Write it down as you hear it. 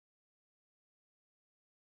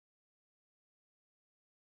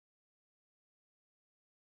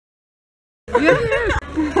Yeah.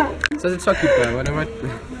 So it's occupy, what am I?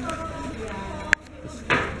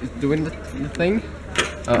 It's doing the thing?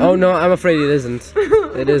 Oh no, I'm afraid it isn't.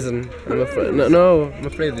 It isn't. I'm afraid. No, I'm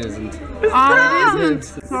afraid it isn't. Oh, it isn't.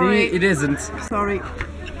 Sorry. See, it isn't. Sorry.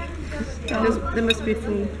 There must be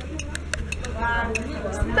food.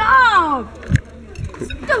 Stop!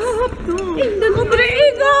 Stop!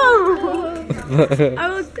 Rodrigo! I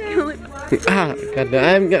will tell it. Ah, God,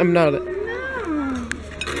 I'm not.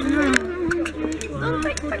 Don't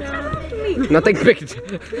take pictures of me. Nothing picked.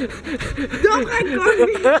 Don't record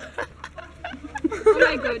me. Oh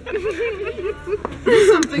my god.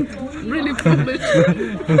 Something really foolish.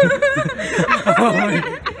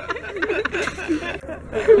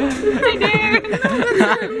 Hi there.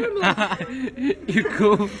 You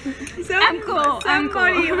cool? So I'm cool.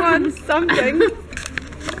 Somebody wants something.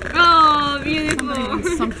 Oh, beautiful.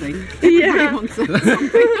 Something. Yeah. Wants something.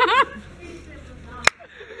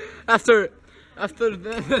 After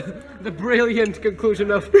the brilliant conclusion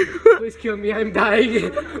of please kill me, I'm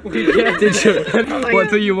dying. We get it. What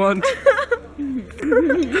do you want?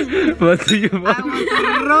 What do you want? I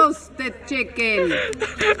want roasted chicken.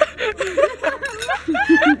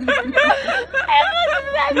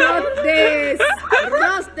 Not this.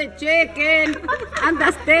 Roasted chicken.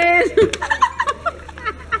 Understand?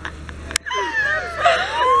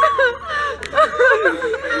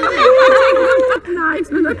 Nice,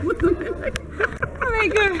 and I put them in like. Oh my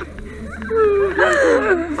god.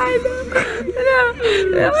 I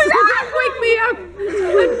know. Wake me up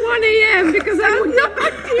at 1 AM because I would not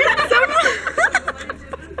hear someone.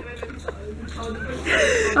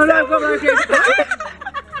 Oh no, come on, okay.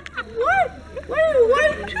 What?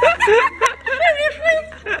 What? Seriously?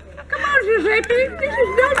 Come on, Giuseppe. This is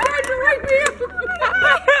not trying to wake me up.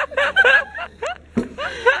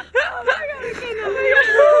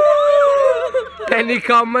 Any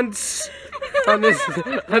comments on this?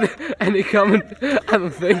 Any comment? I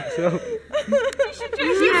don't think so.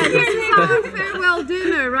 Yeah, this is our farewell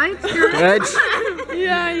dinner, right? Right?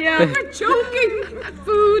 Yeah. We're choking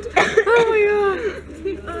food. Oh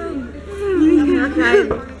my god.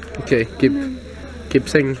 Okay, keep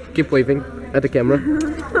saying, keep waving at the camera.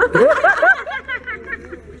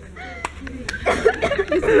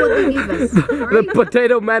 This is what they give us. The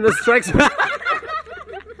potato man strikes back.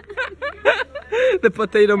 The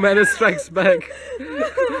potato man strikes back.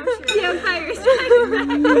 The Empire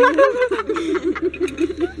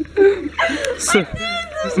So,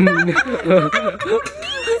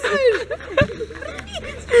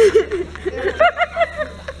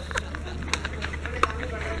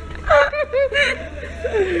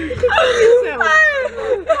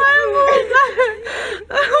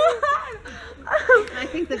 I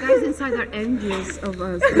think the guys inside are envious of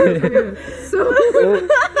us. So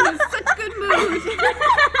such good mood.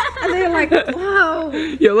 And they're like, wow,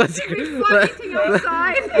 yeah, let's eating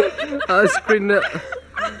outside. screen.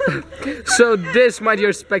 So this, my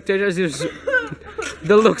dear spectators, is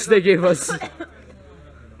the looks they give us.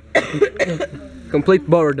 Complete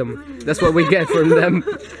boredom. That's what we get from them.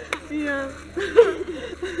 Yeah.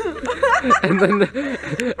 And then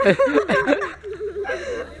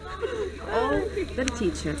All that a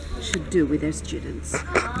teacher should do with their students.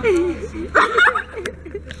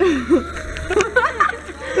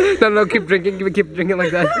 no, keep drinking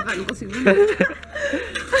like that.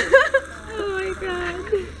 Oh my god.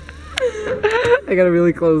 I gotta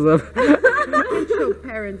really close up. I can show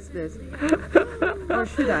parents this. Or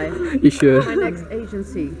should I? You should. My next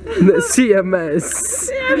agency. CMS.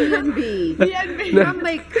 B&B. Come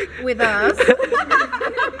make with us.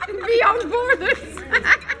 Beyond borders.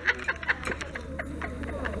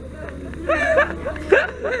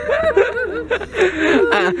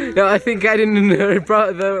 No, I think I didn't hear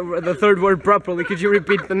the third word properly. Could you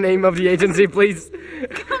repeat the name of the agency, please?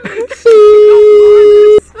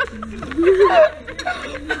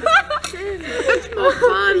 It's more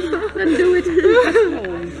fun than do it at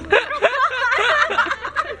home.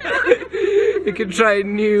 You could try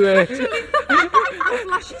new. The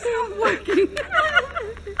flash is not working.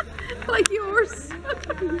 Like yours.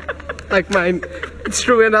 Like mine. It's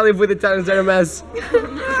true, and I live with Italians that are a mess.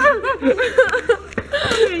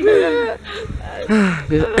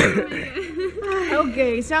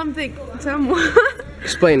 Okay, someone.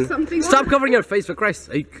 Explain. Something. Stop covering your face, for Christ's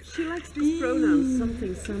sake. She likes these pronouns.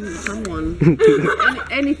 Something, someone.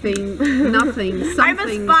 Anything, nothing, something. I'm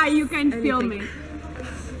a spy, you can feel me.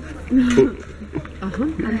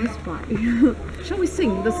 I'm a spy. Shall we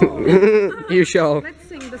sing the song? You shall. Let's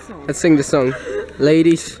sing the song. Let's sing the song.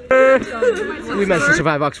 Ladies, we managed to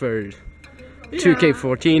survive Oxford.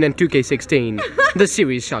 2K14 and 2K16. The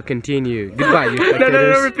series shall continue. Goodbye, you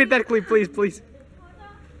spectators. No, repeat that clip, please.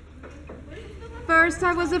 First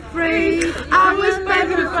I was afraid, I was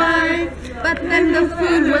petrified, but then the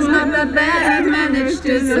food was not that bad, I managed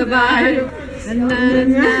to survive.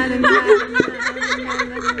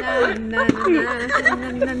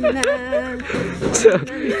 So,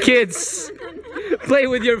 kids, play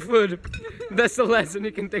with your food. That's the lesson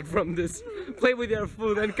you can take from this. Play with your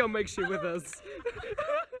food and come make shit with us.